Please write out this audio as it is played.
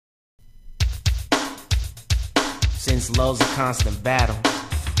Since love's a constant battle,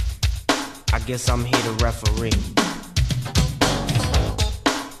 I guess I'm here to referee.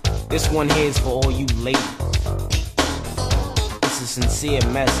 This one here is for all you ladies. It's a sincere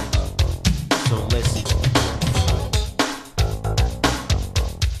message, so listen.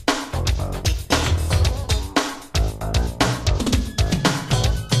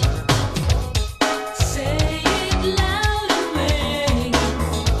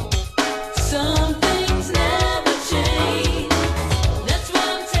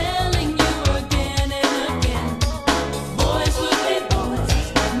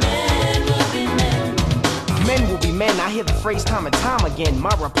 The phrase time and time again.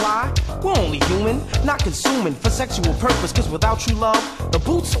 My reply: we're only human, not consuming for sexual purpose, cause without true love, the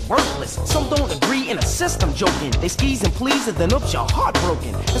boots are worthless. Some don't agree in a system joking. They skis and please and then ups your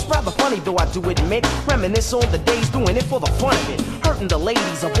heartbroken. It's rather funny though, I do admit. Reminisce on the days doing it for the fun of it. Hurting the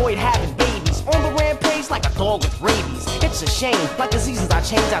ladies, avoid having babies. On the rampage like a dog with rabies. It's a shame, like the seasons I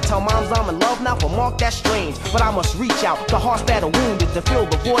change. I tell moms I'm in love now, for Mark that's strange. But I must reach out to hearts that are wounded, to fill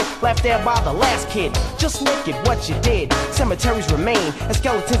the void left there by the last kid. Just look at what you did. Cemeteries remain and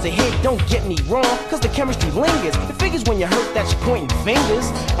skeletons ahead. Don't get me wrong, cause the chemistry lingers. It figures when you hurt that you're pointing fingers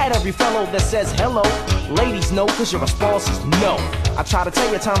at every fellow that says hello. Ladies know, cause your response is no. I try to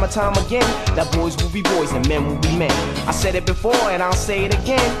tell you time and time again that boys will be boys and men will be men. I said it before and I'll say it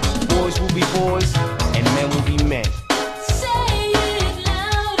again. Boys will be boys and men will be men.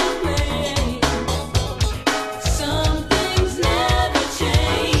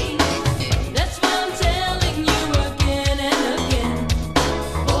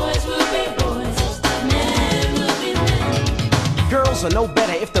 Are no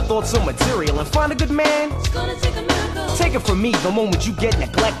better if the thoughts are material. And find a good man, it's gonna take a miracle. Take it from me, the moment you get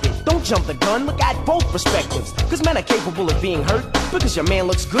neglected. Don't jump the gun, look at both perspectives. Cause men are capable of being hurt. Because your man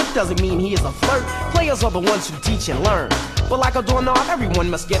looks good doesn't mean he is a flirt. Players are the ones who teach and learn. But like a doorknob,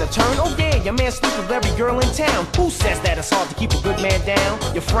 everyone must get a turn. Oh yeah, your man sleeps with every girl in town. Who says that it's hard to keep a good man down?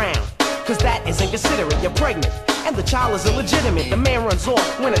 You frown, cause that isn't considerate. You're pregnant and the child is illegitimate. The man runs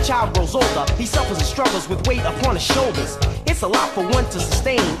off when a child grows older. He suffers and struggles with weight upon his shoulders. It's a lot for one to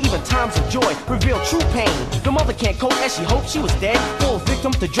sustain. Even times of joy reveal true pain. The mother can't cope as she hoped she was dead. Fall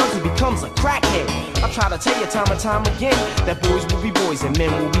victim to drugs and becomes a crackhead. I try to tell you time and time again that boys will be boys and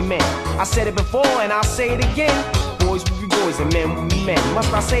men will be men. I said it before and I'll say it again. Boys will be boys and men will be men.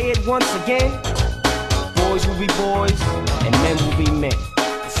 Must I say it once again? Boys will be boys and men will be men.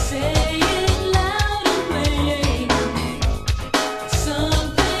 Say it.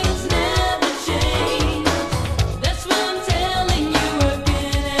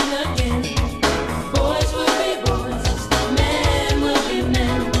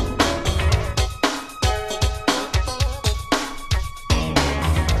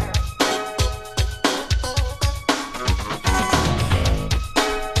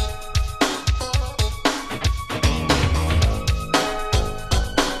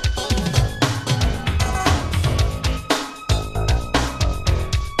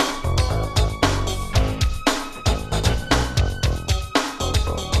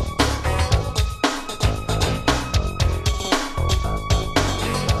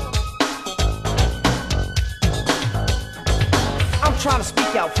 Trying to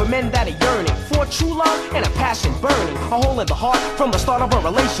speak out for men that are yearning for true love and a passion burning. A hole in the heart from the start of a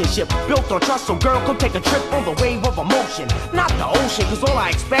relationship built on trust, so girl, come take a trip on the wave of emotion. Not the ocean, cause all I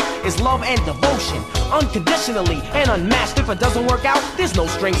expect is love and devotion. Unconditionally and unmatched. If it doesn't work out, there's no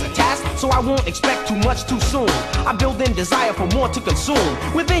strings attached, so I won't expect too much too soon. I build in desire for more to consume.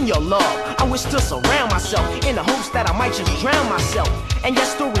 Within your love, I wish to surround myself in the hopes that I might just drown myself and yet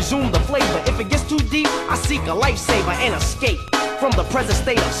still resume the flavor. If it gets too deep, I seek a lifesaver and escape from the present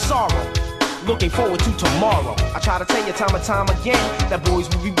state of sorrow, looking forward to tomorrow. I try to tell you time and time again that boys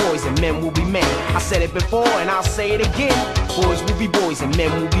will be boys and men will be men. I said it before and I'll say it again. Boys will be boys and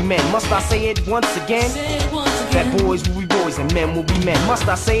men will be men. Must I say it once again? Say it once again. That boys will be boys and men will be men. Must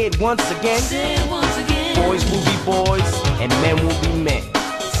I say it once again? Say it once again. Boys will be boys and men will be men.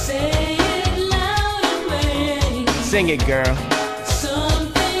 Say it loud and plain. Sing it, girl. Some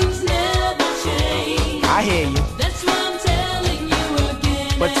things never change. I hear you.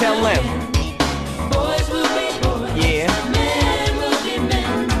 But tell them